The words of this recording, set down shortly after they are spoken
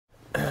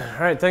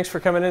right, thanks for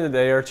coming in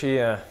today,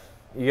 Archie.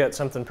 You got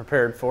something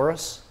prepared for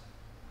us?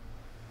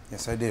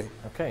 Yes, I do.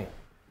 Okay.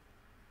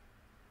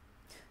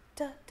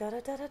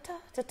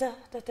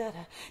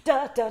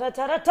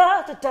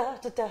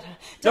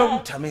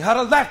 Don't tell me how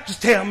to laugh,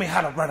 just tell me how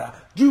to rudder.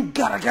 You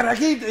gotta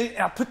eat it,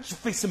 I'll put your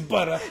face in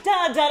butter.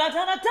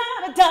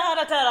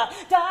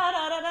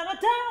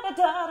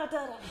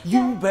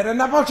 You better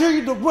not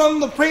opportunity to run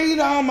the parade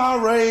on my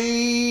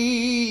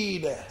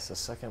raid. It's the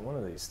second one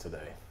of these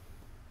today.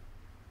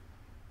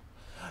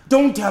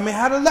 Don't tell me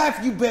how to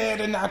laugh, you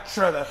better not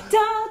shudder. Do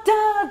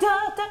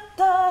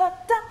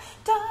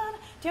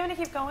you want to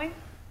keep going?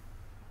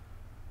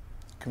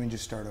 Can we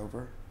just start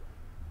over?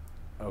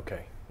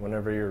 Okay,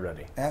 whenever you're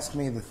ready. Ask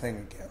me the thing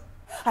again.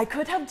 I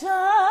could have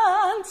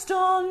danced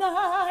all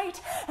night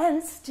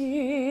and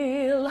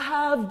still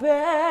have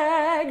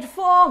begged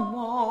for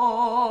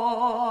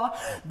more.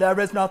 There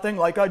is nothing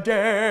like a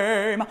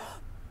dame.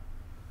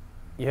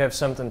 You have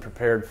something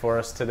prepared for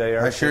us today,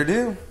 Archie? I sure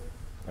do.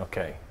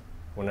 Okay,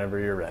 whenever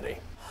you're ready.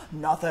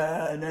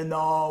 Nothing in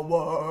the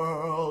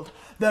world,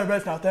 there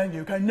is nothing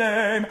you can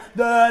name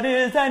that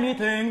is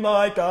anything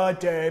like a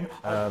dame.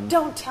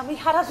 Don't tell me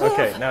how to live.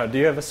 Okay, now, do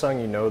you have a song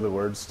you know the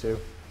words to?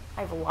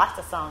 I have lots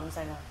of songs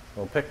I know.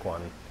 Well, pick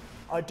one.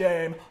 A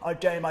dame, a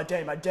dame, a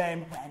dame, a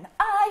dame. When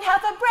I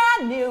have a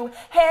brand new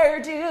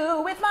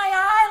hairdo with my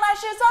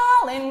eyelashes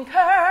all in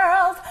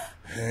curls.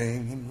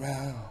 Hanging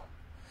round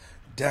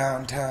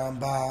downtown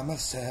by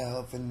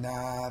myself, and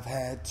I've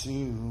had too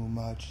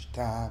much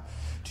time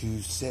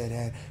to sit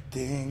and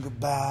think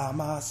about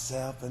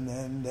myself, and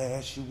then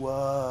there she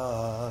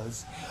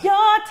was.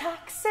 You're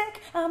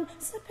toxic, I'm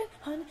sipping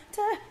on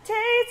the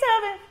taste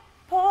of it,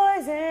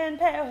 poison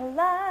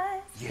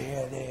paralyzed.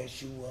 Yeah, there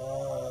she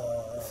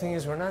was. The thing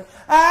is, we're not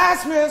I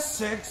smell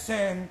sex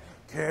and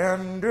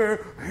candy here.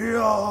 We're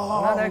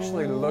not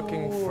actually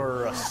looking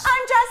for a... I'm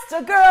just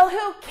a girl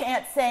who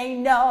can't say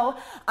no.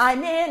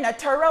 I'm in a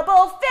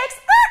terrible fix.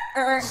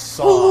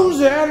 song. Who's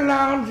that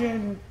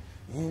lounging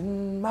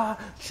in my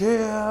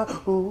chair?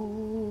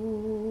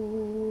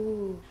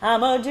 Ooh.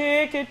 I'm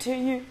addicted to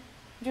you.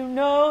 You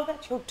know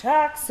that you're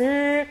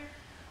toxic.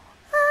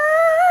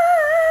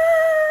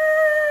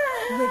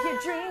 With your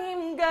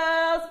dream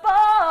girls,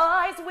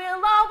 boys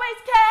will always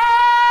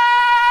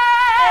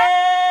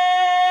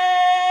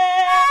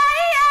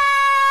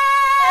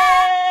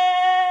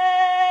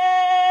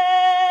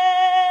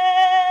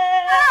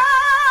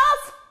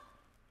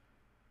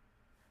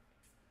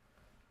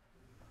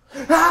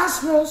I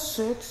smell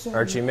sex.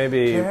 Archie,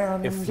 maybe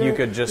if you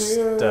could just,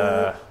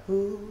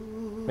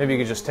 maybe you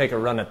could just take a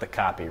run at the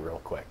copy real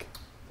quick.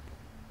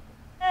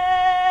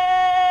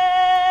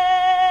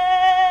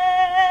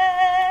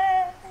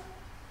 care.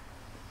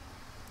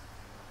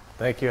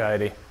 Thank you,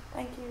 Heidi.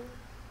 Thank you.